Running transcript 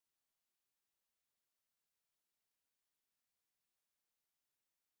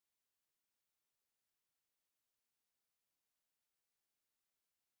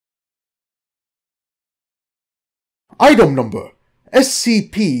Item Number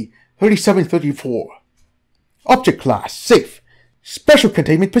SCP-3734. Object Class Safe. Special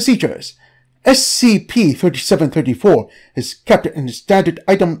Containment Procedures. SCP-3734 is kept in the Standard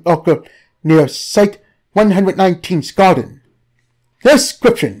Item Locker near Site-119's Garden.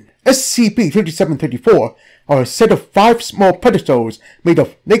 Description: SCP-3734 are a set of 5 small pedestals made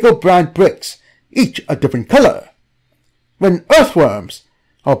of Lego brand bricks, each a different color. When earthworms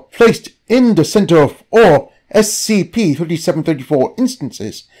are placed in the center of all SCP-3734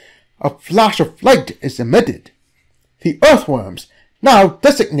 instances, a flash of light is emitted. The earthworms, now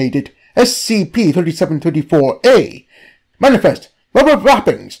designated SCP-3734-A, manifest rubber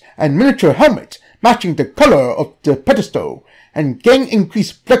wrappings and miniature helmets matching the color of the pedestal and gain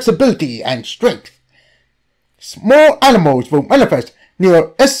increased flexibility and strength. Small animals will manifest near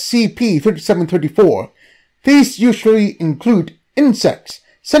SCP-3734. These usually include insects,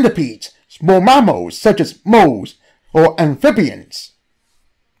 centipedes, small mammals such as moles, or amphibians.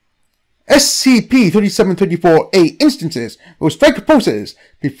 SCP-3734-A instances will strike poses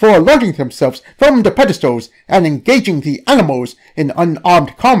before launching themselves from the pedestals and engaging the animals in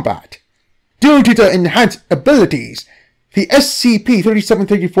unarmed combat. Due to their enhanced abilities, the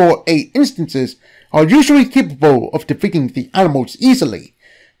SCP-3734-A instances are usually capable of defeating the animals easily.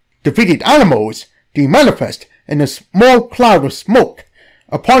 Defeated animals demanifest in a small cloud of smoke.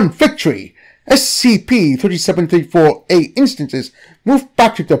 Upon victory, SCP-3734-A instances move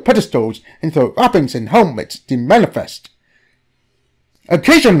back to their pedestals and their wrappings and helmets demanifest.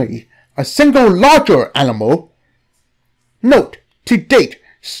 Occasionally, a single larger animal— Note: to date,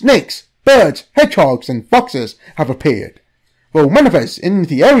 snakes, birds, hedgehogs, and foxes have appeared— will manifest in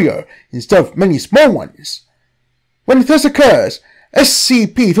the area instead of many small ones. When this occurs,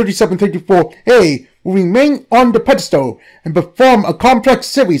 SCP-3734-A will remain on the pedestal and perform a complex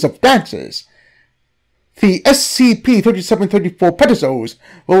series of dances. The SCP-3734 pedestals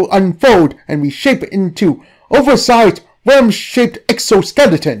will unfold and reshape into oversized worm-shaped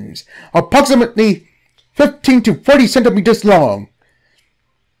exoskeletons, approximately 15 to 40 centimeters long,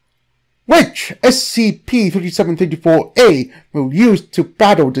 which SCP-3734-A will use to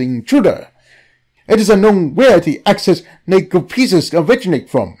battle the intruder. It is unknown where the excess Lego pieces originate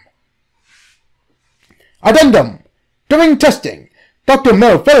from. Addendum: during testing, Dr.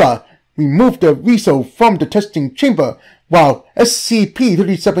 Melvilla removed the Riso from the testing chamber while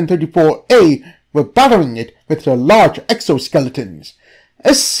SCP-3734-A were battering it with the large exoskeletons.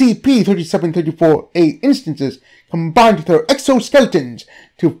 SCP-3734-A instances combined their exoskeletons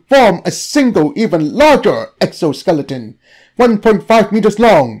to form a single, even larger exoskeleton, 1.5 meters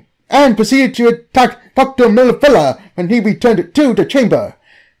long, and proceeded to attack Dr. Melvilla when he returned to the chamber.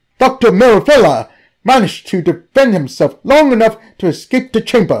 Dr. Melvilla managed to defend himself long enough to escape the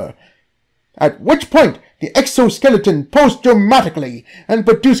chamber, at which point the exoskeleton posed dramatically and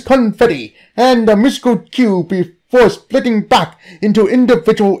produced confetti and a musical cue before splitting back into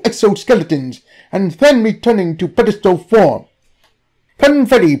individual exoskeletons and then returning to pedestal form.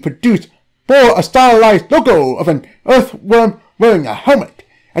 Confetti produced bore a stylized logo of an earthworm wearing a helmet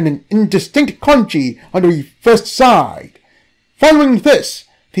and an indistinct kanji on the reverse side. Following this,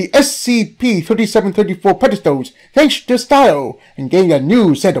 the SCP-3734 pedestals changed their style and gained a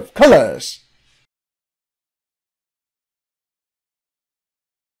new set of colors.